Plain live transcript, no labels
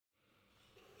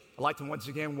I'd like to once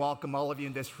again welcome all of you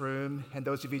in this room and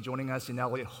those of you joining us in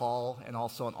Elliott Hall and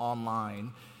also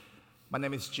online. My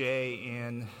name is Jay,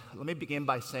 and let me begin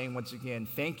by saying once again,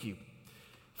 thank you.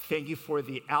 Thank you for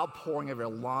the outpouring of your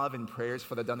love and prayers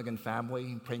for the Dunnigan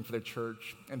family, praying for their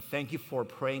church. And thank you for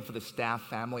praying for the staff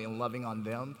family and loving on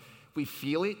them. We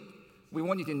feel it. We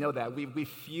want you to know that. We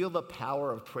feel the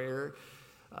power of prayer.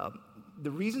 The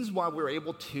reasons why we're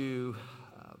able to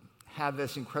have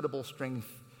this incredible strength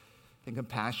and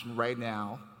compassion right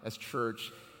now as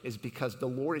church is because the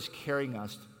Lord is carrying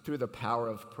us through the power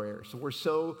of prayer. So we're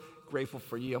so grateful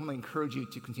for you. I'm going to encourage you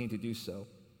to continue to do so.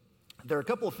 There are a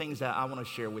couple of things that I want to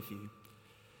share with you.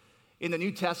 In the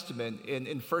New Testament, in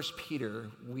 1 Peter,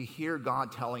 we hear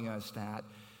God telling us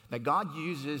that God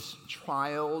uses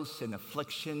trials and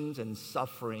afflictions and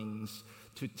sufferings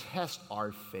to test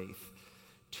our faith,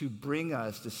 to bring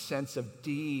us the sense of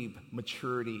deep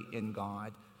maturity in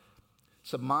God.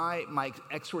 So my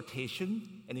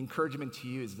exhortation and encouragement to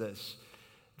you is this,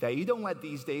 that you don't let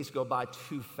these days go by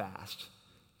too fast,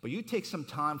 but you take some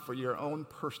time for your own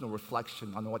personal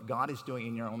reflection on what God is doing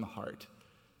in your own heart.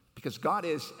 Because God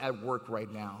is at work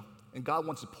right now, and God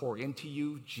wants to pour into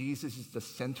you. Jesus is the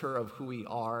center of who we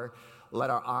are.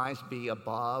 Let our eyes be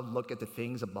above, look at the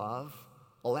things above.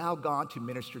 Allow God to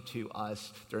minister to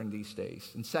us during these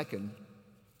days. And second,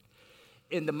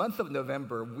 in the month of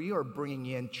November, we are bringing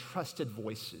in trusted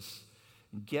voices,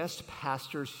 guest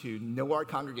pastors who know our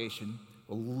congregation,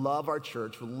 who love our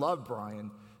church, who love Brian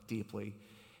deeply.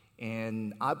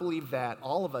 And I believe that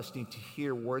all of us need to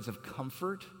hear words of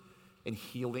comfort and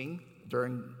healing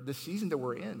during the season that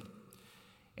we're in.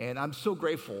 And I'm so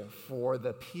grateful for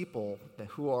the people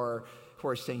who are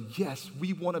saying, yes,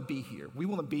 we want to be here. We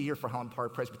want to be here for Highland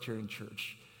Park Presbyterian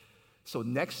Church. So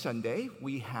next Sunday,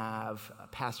 we have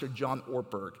Pastor John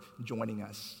Ortberg joining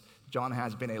us. John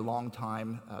has been a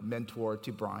longtime mentor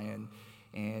to Brian,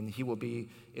 and he will be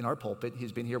in our pulpit.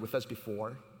 He's been here with us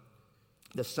before.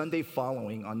 The Sunday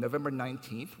following, on November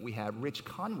 19th, we have Rich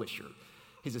Conwisher.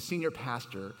 He's a senior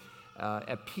pastor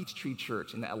at Peachtree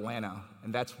Church in Atlanta,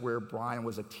 and that's where Brian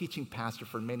was a teaching pastor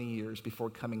for many years before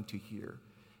coming to here,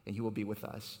 and he will be with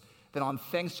us. Then on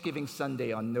Thanksgiving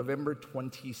Sunday, on November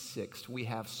 26th, we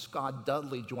have Scott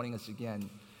Dudley joining us again.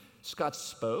 Scott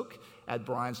spoke at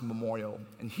Brian's memorial,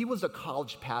 and he was a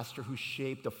college pastor who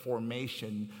shaped the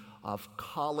formation of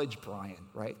College Brian,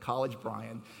 right? College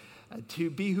Brian, to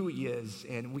be who he is,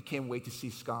 and we can't wait to see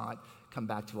Scott come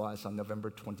back to us on November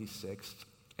 26th.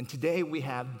 And today we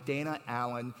have Dana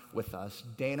Allen with us.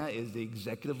 Dana is the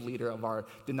executive leader of our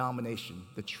denomination,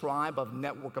 the tribe of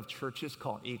network of churches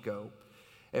called ECO.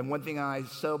 And one thing I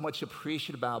so much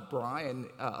appreciate about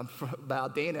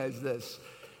about Dana is this,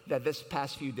 that this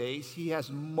past few days, he has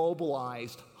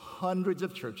mobilized hundreds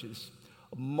of churches,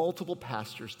 multiple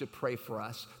pastors to pray for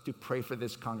us, to pray for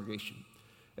this congregation.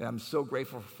 And I'm so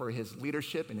grateful for his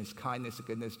leadership and his kindness and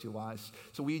goodness to us.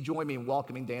 So will you join me in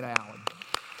welcoming Dana Allen?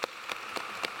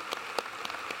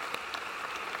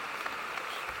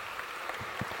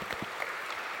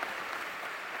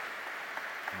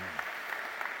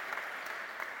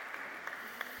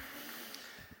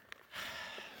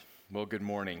 Well, good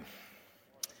morning.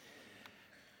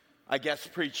 I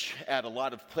guest preach at a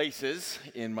lot of places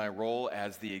in my role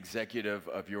as the executive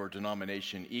of your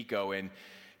denomination, ECO, and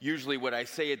usually what I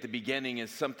say at the beginning is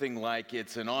something like,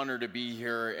 it's an honor to be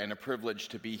here and a privilege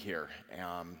to be here.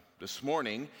 This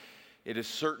morning, it is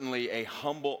certainly a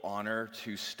humble honor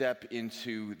to step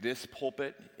into this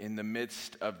pulpit in the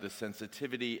midst of the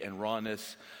sensitivity and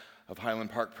rawness of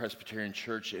Highland Park Presbyterian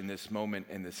Church in this moment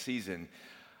in the season.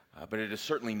 But it is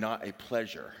certainly not a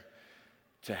pleasure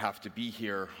to have to be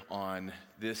here on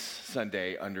this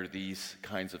Sunday under these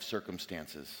kinds of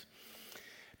circumstances.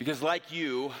 Because like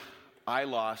you, I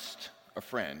lost a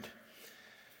friend,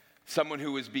 someone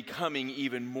who is becoming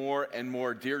even more and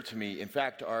more dear to me. In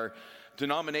fact, our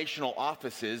denominational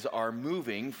offices are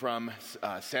moving from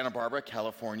Santa Barbara,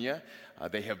 California.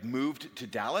 They have moved to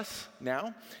Dallas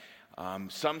now.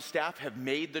 Some staff have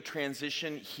made the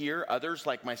transition here. Others,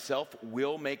 like myself,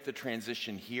 will make the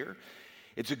transition here.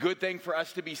 It's a good thing for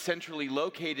us to be centrally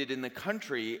located in the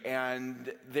country,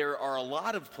 and there are a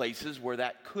lot of places where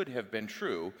that could have been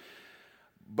true.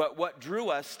 But what drew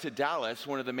us to Dallas,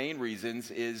 one of the main reasons,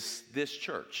 is this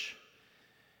church,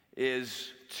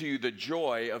 is to the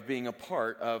joy of being a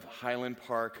part of Highland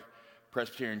Park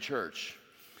Presbyterian Church.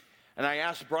 And I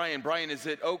asked Brian, is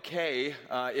it okay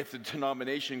if the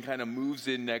denomination kind of moves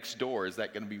in next door? Is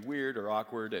that going to be weird or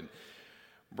awkward? And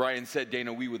Brian said,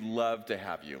 Dana, we would love to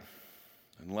have you.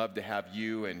 And love to have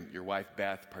you and your wife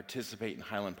Beth participate in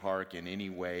Highland Park in any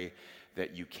way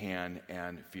that you can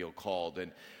and feel called.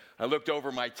 And I looked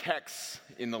over my texts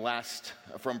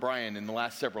from Brian in the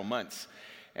last several months,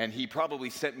 and he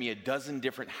probably sent me a dozen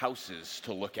different houses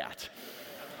to look at.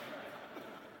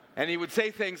 And he would say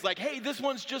things like, hey, this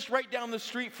one's just right down the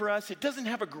street for us. It doesn't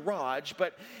have a garage,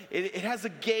 but it has a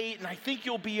gate, and I think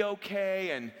you'll be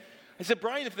okay. And I said,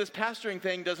 Brian, if this pastoring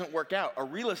thing doesn't work out, a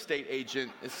real estate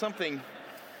agent is something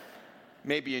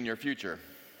maybe in your future.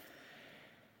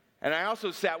 And I also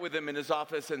sat with him in his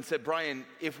office and said, Brian,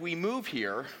 if we move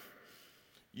here,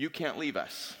 you can't leave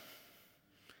us.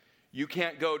 You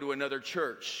can't go to another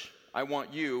church. I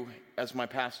want you as my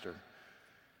pastor.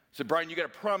 I said, Brian, you got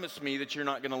to promise me that you're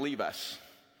not going to leave us.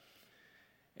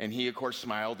 And he, of course,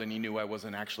 smiled, and he knew I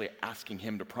wasn't actually asking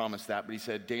him to promise that. But he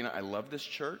said, Dana, I love this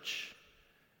church.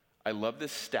 I love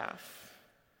this staff.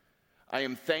 I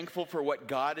am thankful for what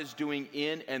God is doing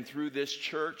in and through this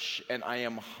church, and I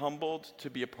am humbled to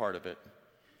be a part of it.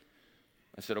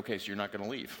 I said, okay, so you're not going to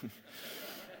leave.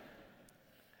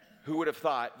 Who would have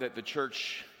thought that the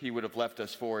church he would have left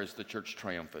us for is the church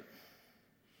triumphant?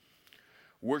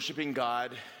 Worshiping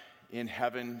God in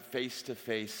heaven, face to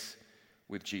face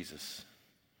with Jesus.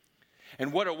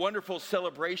 And what a wonderful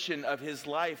celebration of his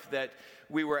life that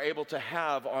we were able to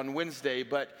have on Wednesday.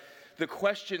 But the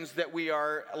questions that we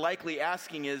are likely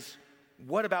asking is,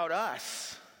 what about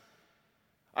us?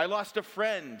 I lost a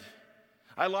friend.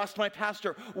 I lost my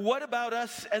pastor. What about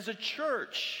us as a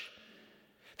church?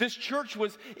 This church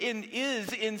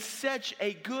is in such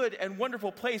a good and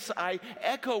wonderful place. I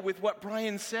echo with what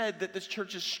Brian said, that this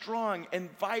church is strong and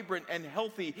vibrant and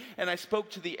healthy. And I spoke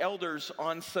to the elders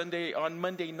on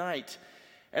Monday night.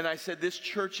 And I said, this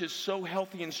church is so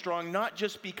healthy and strong, not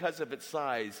just because of its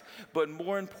size, but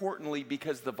more importantly,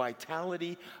 because the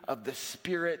vitality of the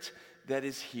Spirit that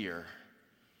is here.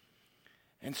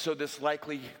 And so this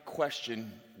likely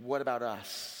question, what about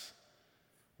us?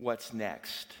 What's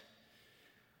next?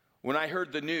 When I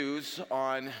heard the news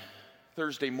on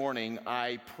Thursday morning,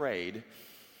 I prayed.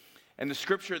 And the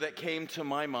scripture that came to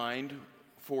my mind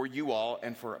for you all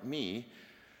and for me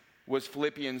was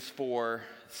Philippians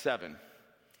 4:7.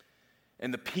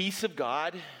 And the peace of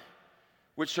God,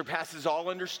 which surpasses all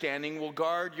understanding, will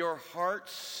guard your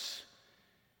hearts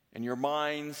and your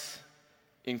minds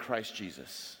in Christ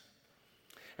Jesus.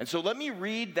 And so let me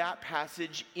read that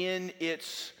passage in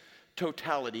its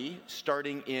totality,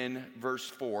 starting in verse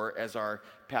 4 as our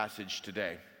passage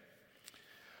today.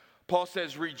 Paul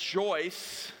says,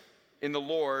 rejoice in the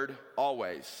Lord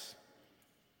always.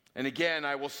 And again,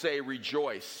 I will say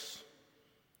rejoice.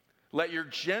 Let your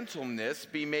gentleness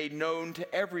be made known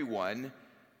to everyone.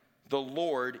 The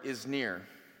Lord is near.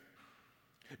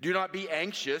 Do not be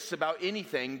anxious about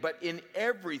anything, but in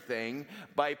everything,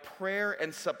 by prayer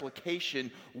and supplication,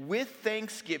 with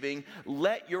thanksgiving,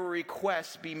 let your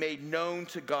requests be made known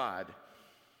to God.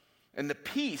 And the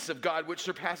peace of God, which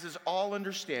surpasses all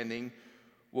understanding,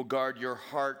 will guard your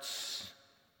hearts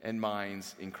and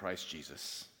minds in Christ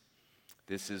Jesus.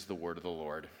 This is the word of the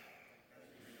Lord.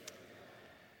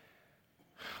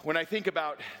 When I think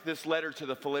about this letter to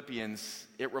the Philippians,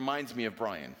 it reminds me of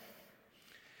Brian.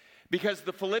 Because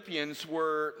the Philippians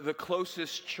were the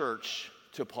closest church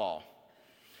to Paul.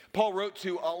 Paul wrote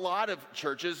to a lot of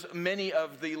churches. Many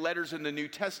of the letters in the New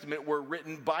Testament were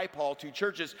written by Paul to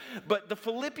churches. But the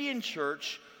Philippian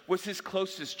church was his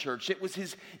closest church. It was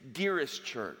his dearest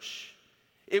church.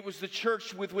 It was the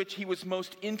church with which he was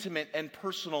most intimate and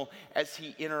personal as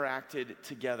he interacted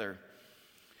together.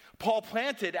 Paul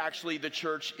planted actually the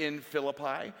church in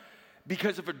Philippi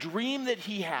because of a dream that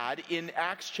he had in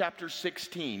Acts chapter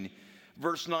 16,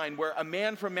 verse 9, where a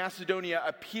man from Macedonia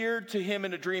appeared to him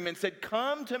in a dream and said,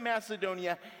 come to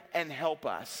Macedonia and help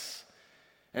us.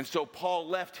 And so Paul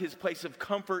left his place of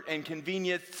comfort and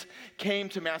convenience, came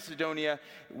to Macedonia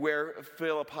where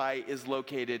Philippi is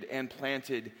located, and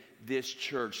planted this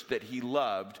church that he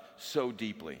loved so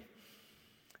deeply.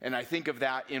 And I think of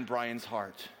that in Brian's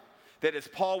heart. That as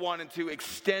Paul wanted to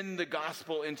extend the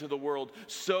gospel into the world,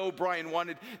 so Brian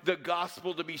wanted the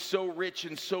gospel to be so rich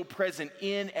and so present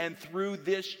in and through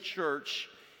this church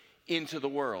into the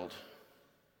world.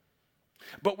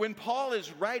 But when Paul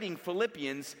is writing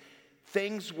Philippians,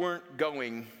 things weren't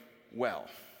going well.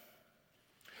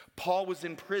 Paul was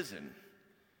in prison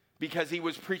because he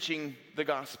was preaching the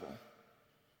gospel.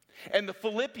 And the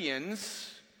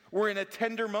Philippians were in a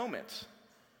tender moment.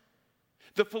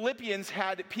 The Philippians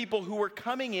had people who were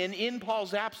coming in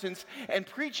Paul's absence and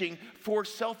preaching for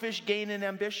selfish gain and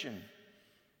ambition.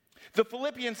 The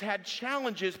Philippians had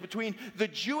challenges between the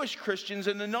Jewish Christians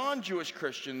and the non-Jewish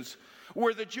Christians,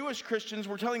 where the Jewish Christians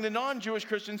were telling the non-Jewish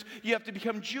Christians, you have to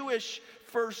become Jewish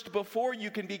first before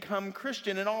you can become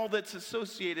Christian, and all that's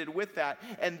associated with that.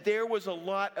 And there was a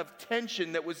lot of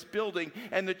tension that was building,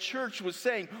 and the church was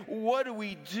saying, what do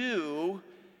we do?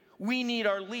 We need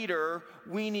our leader.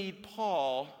 We need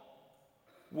Paul.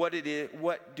 What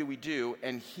do we do?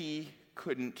 And he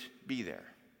couldn't be there.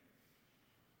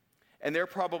 And they're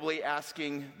probably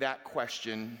asking that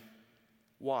question,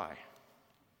 why?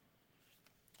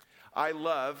 I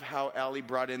love how Allie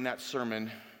brought in that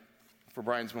sermon for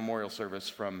Brian's memorial service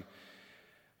from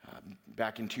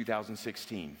back in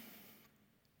 2016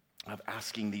 of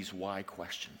asking these why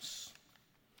questions.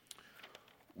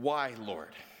 Why,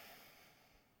 Lord?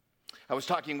 I was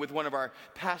talking with one of our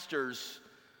pastors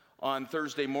on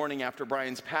Thursday morning after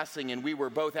Brian's passing, and we were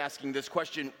both asking this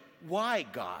question, why,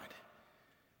 God?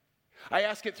 I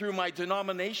ask it through my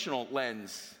denominational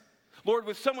lens. Lord,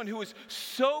 with someone who is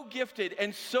so gifted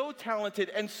and so talented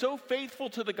and so faithful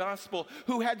to the gospel,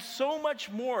 who had so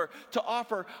much more to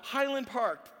offer Highland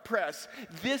Park Press,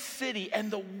 this city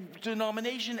and the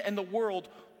denomination and the world,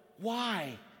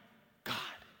 why, God?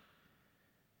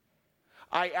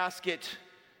 I ask it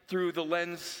through the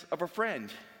lens of a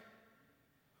friend.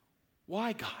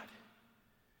 Why, God?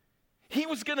 He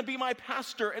was going to be my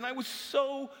pastor, and I was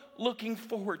so looking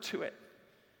forward to it.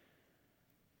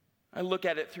 I look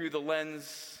at it through the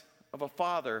lens of a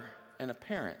father and a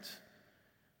parent.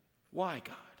 Why,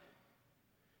 God?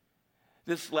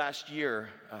 This last year,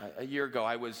 a year ago,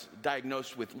 I was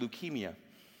diagnosed with leukemia.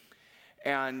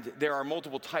 And there are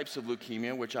multiple types of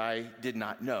leukemia, which I did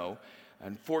not know.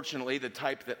 Unfortunately, the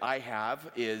type that I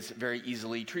have is very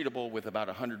easily treatable with about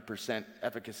 100%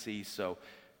 efficacy, so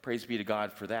praise be to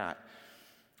God for that.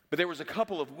 But there was a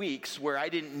couple of weeks where I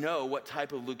didn't know what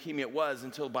type of leukemia it was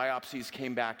until biopsies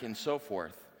came back and so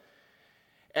forth.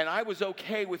 And I was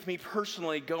okay with me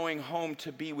personally going home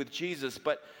to be with Jesus,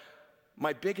 but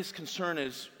my biggest concern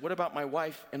is, what about my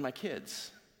wife and my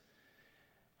kids?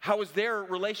 How is their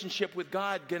relationship with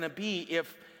God going to be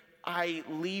if I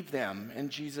leave them and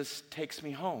Jesus takes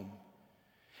me home?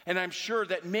 And I'm sure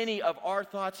that many of our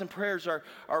thoughts and prayers are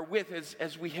with,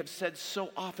 as we have said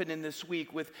so often in this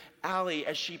week, with Allie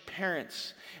as she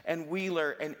parents, and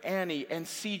Wheeler and Annie and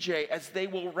CJ as they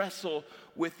will wrestle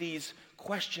with these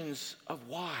questions of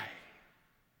why.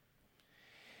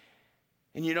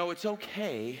 And you know, it's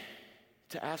okay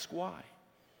to ask why.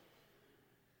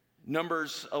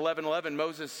 Numbers 11:11,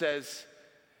 Moses says,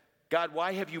 God,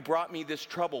 why have you brought me this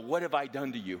trouble? What have I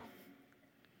done to you?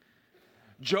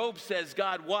 Job says,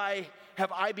 God, why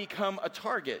have I become a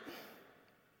target?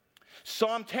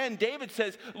 Psalm 10, David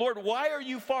says, Lord, why are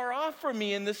you far off from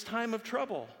me in this time of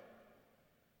trouble?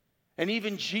 And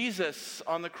even Jesus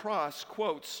on the cross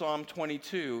quotes Psalm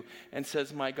 22 and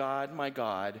says, my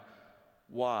God,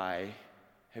 why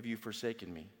have you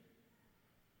forsaken me?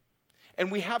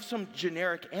 And we have some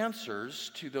generic answers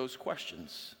to those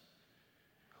questions.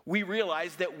 We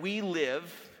realize that we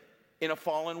live in a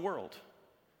fallen world.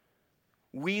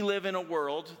 We live in a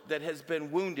world that has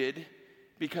been wounded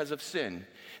because of sin.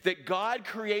 That God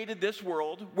created this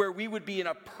world where we would be in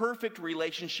a perfect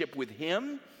relationship with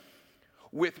Him,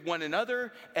 with one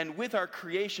another, and with our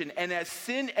creation. And as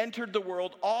sin entered the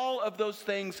world, all of those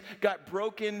things got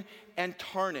broken and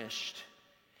tarnished.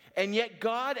 And yet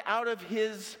God, out of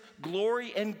His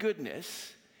glory and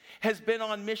goodness, has been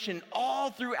on mission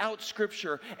all throughout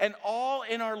Scripture and all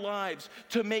in our lives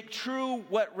to make true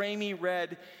what Ramey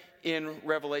read in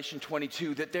Revelation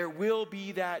 22, that there will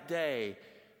be that day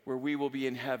where we will be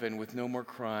in heaven with no more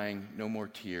crying, no more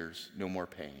tears, no more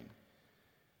pain.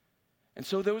 And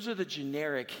so those are the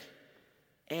generic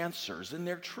answers, and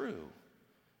they're true,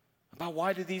 about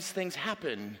why do these things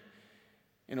happen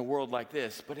in a world like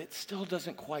this, but it still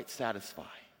doesn't quite satisfy.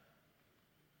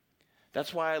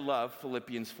 That's why I love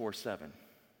Philippians 4:7.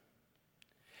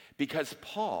 Because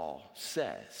Paul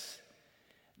says,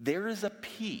 there is a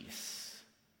peace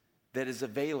that is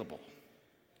available,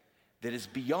 that is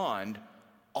beyond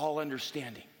all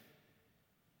understanding.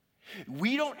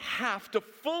 We don't have to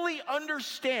fully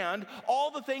understand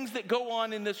all the things that go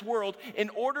on in this world in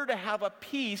order to have a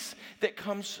peace that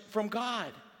comes from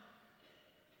God.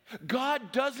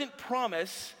 God doesn't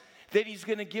promise that He's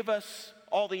going to give us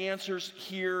all the answers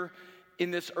here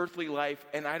in this earthly life,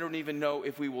 and I don't even know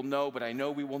if we will know, but I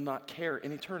know we will not care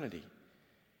in eternity.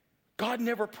 God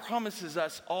never promises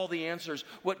us all the answers.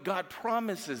 What God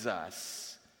promises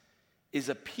us is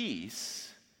a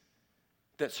peace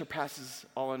that surpasses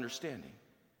all understanding.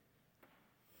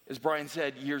 As Brian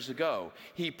said years ago,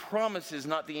 he promises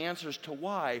not the answers to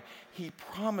why, he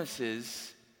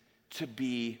promises to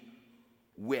be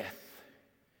with.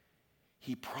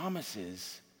 He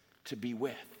promises to be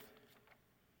with.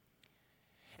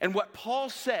 And what Paul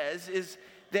says is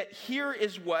that here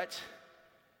is what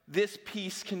this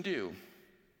peace can do.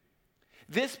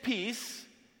 This peace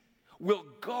will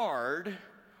guard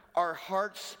our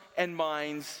hearts and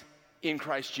minds in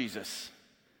Christ Jesus.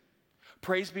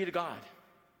 Praise be to God.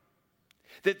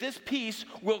 That this peace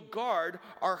will guard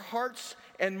our hearts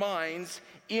and minds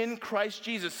in Christ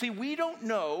Jesus. See, we don't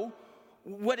know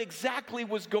what exactly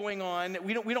was going on.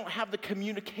 We don't have the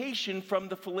communication from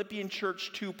the Philippian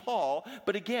church to Paul,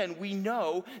 but again, we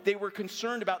know they were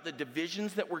concerned about the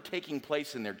divisions that were taking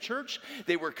place in their church.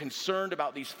 They were concerned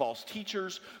about these false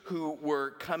teachers who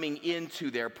were coming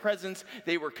into their presence.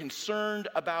 They were concerned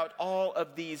about all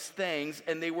of these things,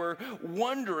 and they were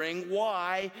wondering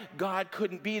why God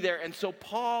couldn't be there. And so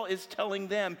Paul is telling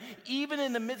them, even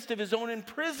in the midst of his own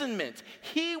imprisonment,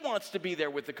 he wants to be there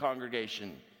with the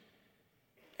congregation.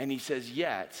 And he says,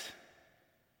 yet,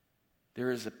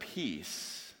 there is a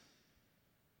peace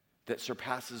that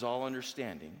surpasses all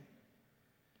understanding,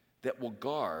 that will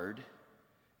guard,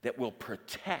 that will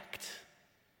protect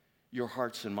your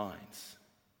hearts and minds.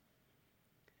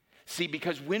 See,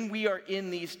 because when we are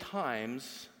in these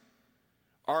times,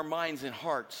 our minds and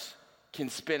hearts can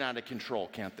spin out of control,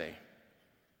 can't they?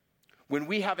 When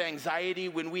we have anxiety,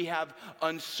 when we have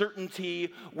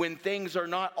uncertainty, when things are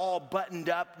not all buttoned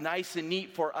up nice and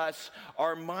neat for us,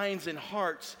 our minds and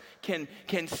hearts can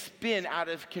spin out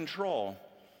of control.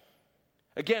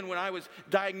 Again, when I was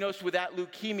diagnosed with that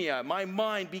leukemia, my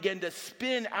mind began to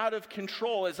spin out of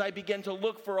control as I began to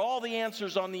look for all the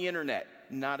answers on the internet.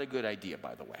 Not a good idea,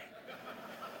 by the way.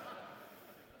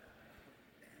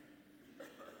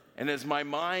 And as my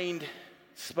mind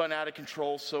spun out of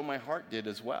control, so my heart did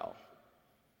as well.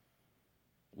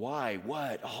 Why,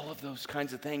 what, all of those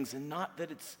kinds of things, and not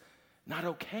that it's not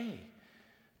okay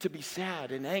to be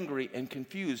sad and angry and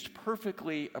confused,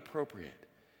 perfectly appropriate.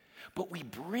 But we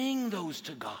bring those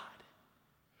to God.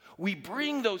 We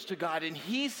bring those to God, and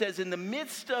he says, in the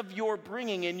midst of your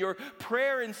bringing, in your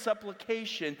prayer and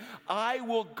supplication, I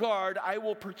will guard, I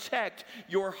will protect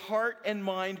your heart and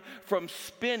mind from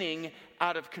spinning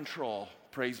out of control.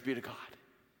 Praise be to God.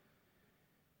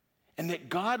 And that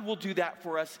God will do that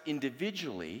for us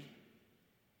individually,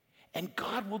 and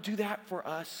God will do that for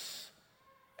us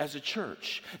as a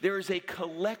church. There is a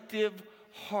collective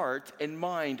heart and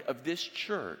mind of this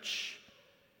church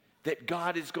that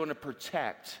God is going to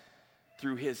protect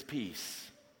through his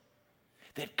peace.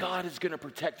 That God is going to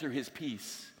protect through his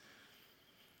peace.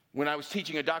 When I was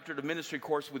teaching a Doctorate of Ministry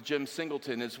course with Jim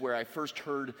Singleton is where I first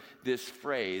heard this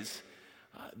phrase,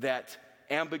 that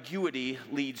ambiguity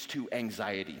leads to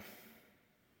anxiety.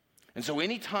 And so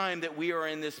any time that we are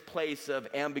in this place of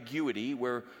ambiguity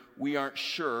where we aren't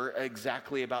sure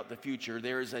exactly about the future,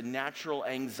 there is a natural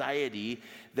anxiety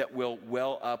that will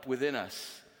well up within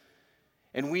us.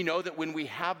 And we know that when we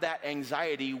have that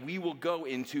anxiety, we will go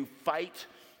into fight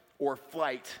or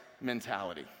flight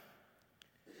mentality.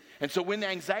 And so when the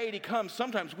anxiety comes,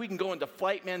 sometimes we can go into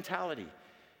flight mentality.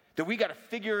 That we got to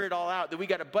figure it all out, that we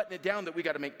got to button it down, that we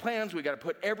got to make plans, we got to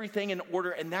put everything in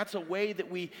order, and that's a way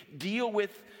that we deal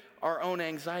with our own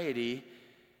anxiety.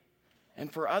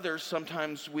 And for others,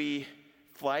 sometimes we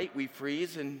flight, we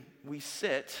freeze, and we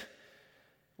sit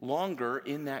longer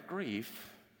in that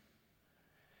grief.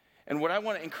 And what I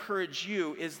want to encourage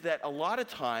you is that a lot of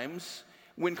times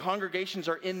when congregations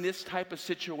are in this type of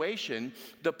situation,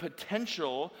 the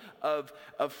potential of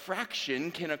fraction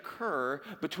can occur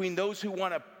between those who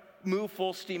want to move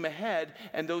full steam ahead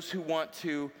and those who want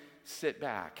to sit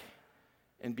back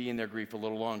and be in their grief a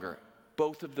little longer.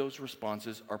 Both of those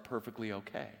responses are perfectly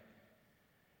okay.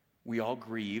 We all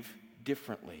grieve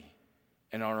differently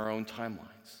and on our own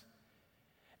timelines.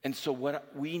 And so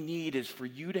what we need is for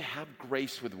you to have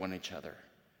grace with one another,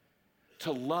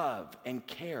 to love and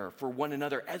care for one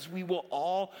another, as we will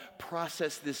all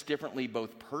process this differently,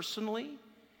 both personally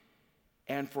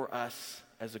and for us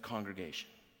as a congregation.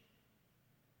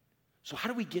 So how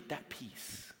do we get that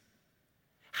peace?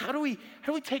 How do we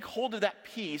take hold of that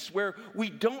peace where we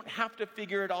don't have to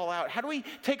figure it all out? How do we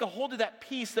take a hold of that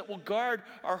peace that will guard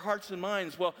our hearts and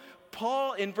minds? Well,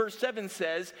 Paul in verse 7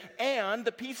 says, and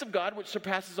the peace of God, which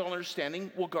surpasses all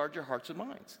understanding, will guard your hearts and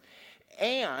minds.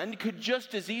 And could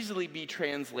just as easily be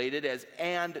translated as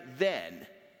and then,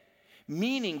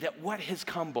 meaning that what has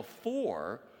come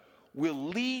before will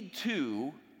lead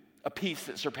to a peace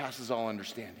that surpasses all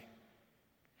understanding.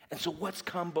 And so what's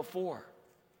come before?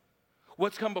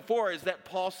 What's come before is that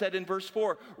Paul said in verse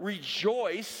 4,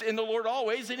 rejoice in the Lord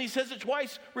always, and he says it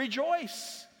twice,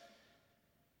 rejoice.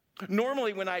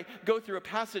 Normally when I go through a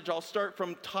passage, I'll start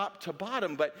from top to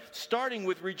bottom, but starting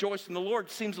with rejoice in the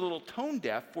Lord seems a little tone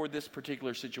deaf for this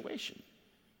particular situation.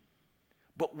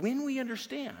 But when we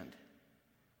understand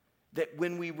that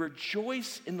when we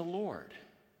rejoice in the Lord,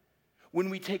 when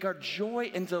we take our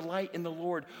joy and delight in the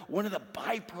Lord, one of the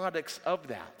byproducts of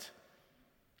that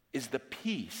is the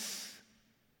peace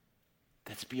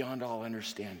that's beyond all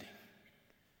understanding.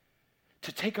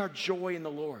 To take our joy in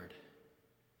the Lord.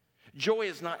 Joy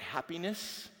is not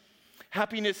happiness.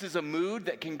 Happiness is a mood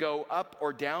that can go up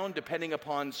or down depending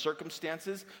upon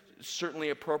circumstances, certainly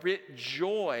appropriate.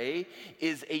 Joy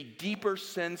is a deeper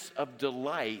sense of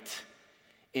delight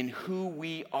in who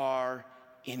we are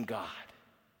in God.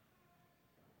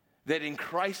 That in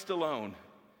Christ alone,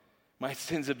 my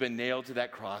sins have been nailed to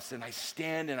that cross, and I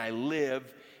stand and I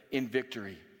live in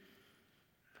victory.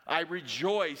 I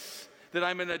rejoice that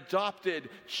I'm an adopted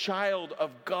child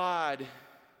of God.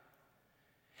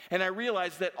 And I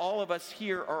realize that all of us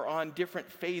here are on different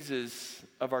phases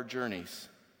of our journeys.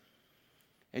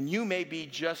 And you may be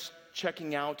just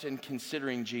checking out and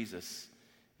considering Jesus.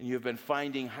 And you have been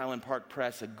finding Highland Park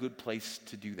Press a good place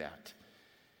to do that.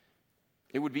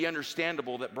 It would be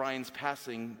understandable that Brian's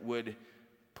passing would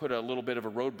put a little bit of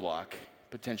a roadblock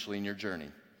potentially in your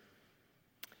journey.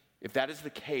 If that is the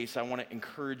case, I want to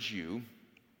encourage you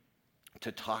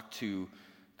to talk to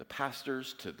the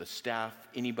pastors, to the staff,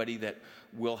 anybody that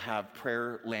will have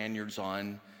prayer lanyards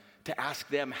on, to ask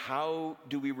them, how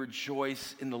do we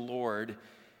rejoice in the Lord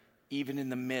even in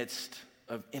the midst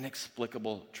of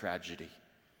inexplicable tragedy?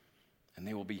 And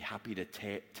they will be happy to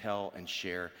tell and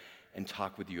share and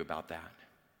talk with you about that.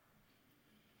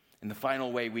 And the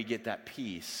final way we get that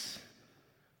peace,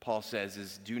 Paul says,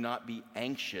 is do not be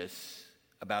anxious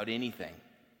about anything,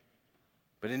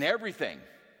 but in everything,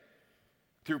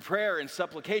 through prayer and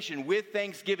supplication, with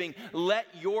thanksgiving, let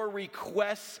your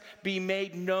requests be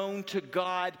made known to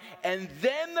God, and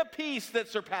then the peace that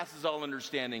surpasses all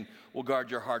understanding will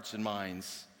guard your hearts and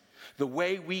minds. The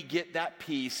way we get that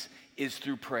peace is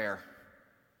through prayer.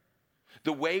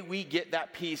 The way we get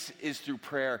that peace is through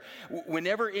prayer.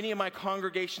 Whenever any of my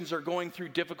congregations are going through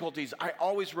difficulties, I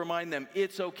always remind them,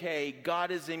 it's okay, God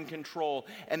is in control,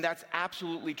 and that's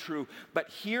absolutely true. But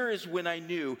here is when I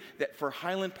knew that for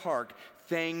Highland Park,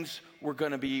 things were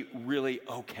going to be really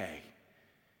okay.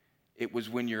 It was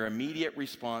when your immediate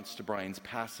response to Brian's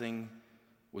passing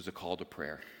was a call to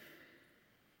prayer.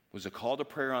 Was a call to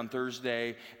prayer on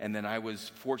Thursday, and then I was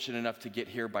fortunate enough to get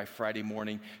here by Friday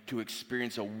morning to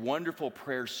experience a wonderful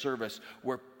prayer service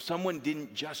where someone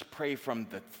didn't just pray from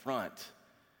the front,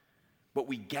 but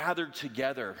we gathered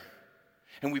together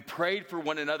and we prayed for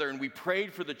one another and we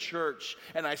prayed for the church,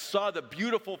 and I saw the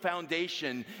beautiful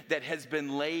foundation that has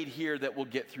been laid here that will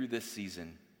get through this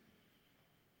season.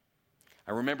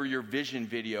 I remember your vision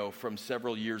video from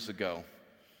several years ago,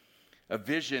 a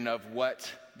vision of what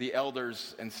the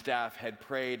elders and staff had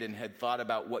prayed and had thought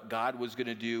about what God was going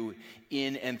to do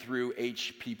in and through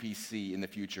HPPC in the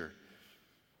future.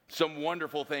 Some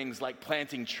wonderful things like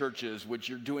planting churches, which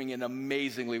you're doing an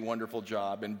amazingly wonderful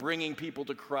job, and bringing people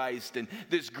to Christ, and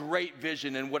this great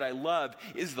vision. And what I love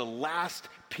is the last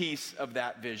piece of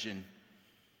that vision.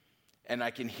 And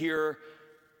I can hear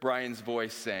Brian's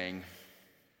voice saying,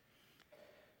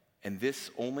 and this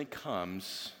only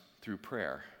comes through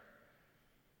prayer.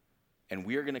 And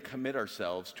we are going to commit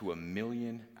ourselves to 1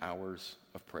 million hours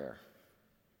of prayer.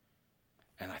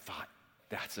 And I thought,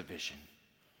 that's a vision.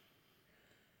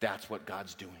 That's what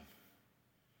God's doing.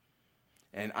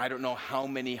 And I don't know how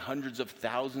many hundreds of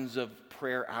thousands of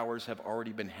prayer hours have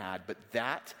already been had, but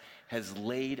that has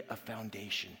laid a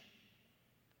foundation.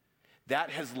 That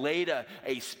has laid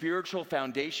a spiritual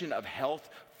foundation of health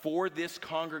for this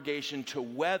congregation to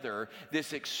weather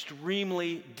this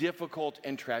extremely difficult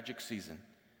and tragic season.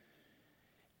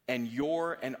 And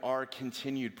your and our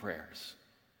continued prayers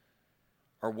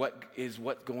are what is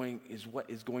going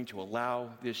to allow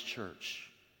this church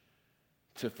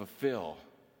to fulfill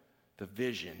the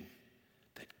vision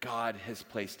that God has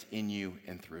placed in you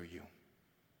and through you.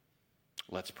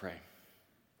 Let's pray.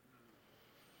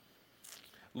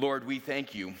 Lord, we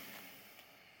thank you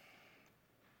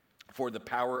for the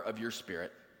power of your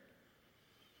Spirit.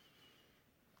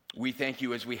 We thank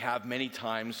you, as we have many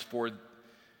times, for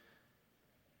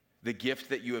the gift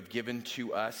that you have given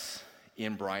to us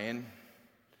in Brian,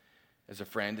 as a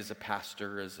friend, as a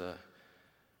pastor, as a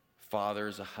father,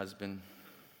 as a husband.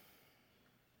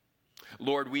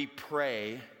 Lord, we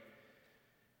pray,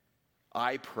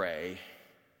 I pray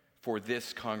for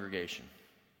this congregation.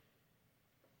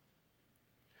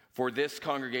 For this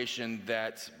congregation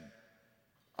that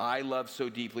I love so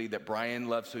deeply, that Brian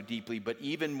loves so deeply, but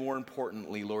even more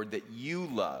importantly, Lord, that you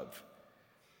love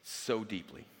so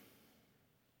deeply.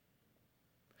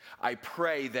 I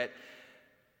pray that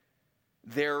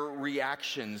their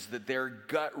reactions, that their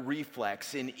gut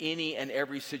reflex in any and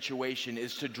every situation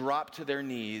is to drop to their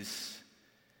knees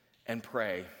and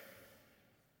pray.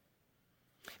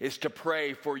 Is to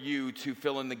pray for you to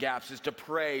fill in the gaps, is to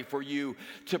pray for you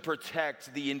to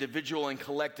protect the individual and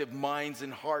collective minds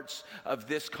and hearts of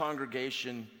this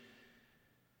congregation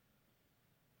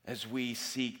as we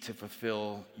seek to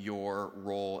fulfill your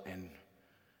role and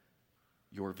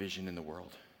your vision in the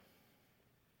world.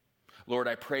 Lord,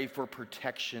 I pray for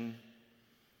protection.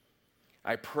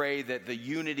 I pray that the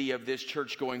unity of this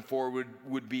church going forward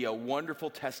would be a wonderful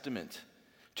testament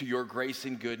to your grace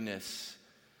and goodness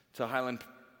to Highland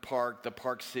Park, the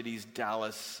Park Cities,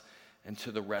 Dallas, and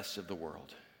to the rest of the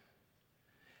world.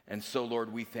 And so,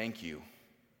 Lord, we thank you.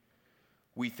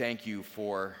 We thank you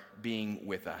for being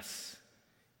with us,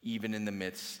 even in the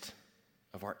midst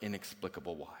of our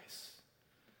inexplicable whys.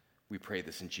 We pray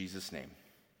this in Jesus' name.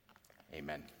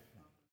 Amen.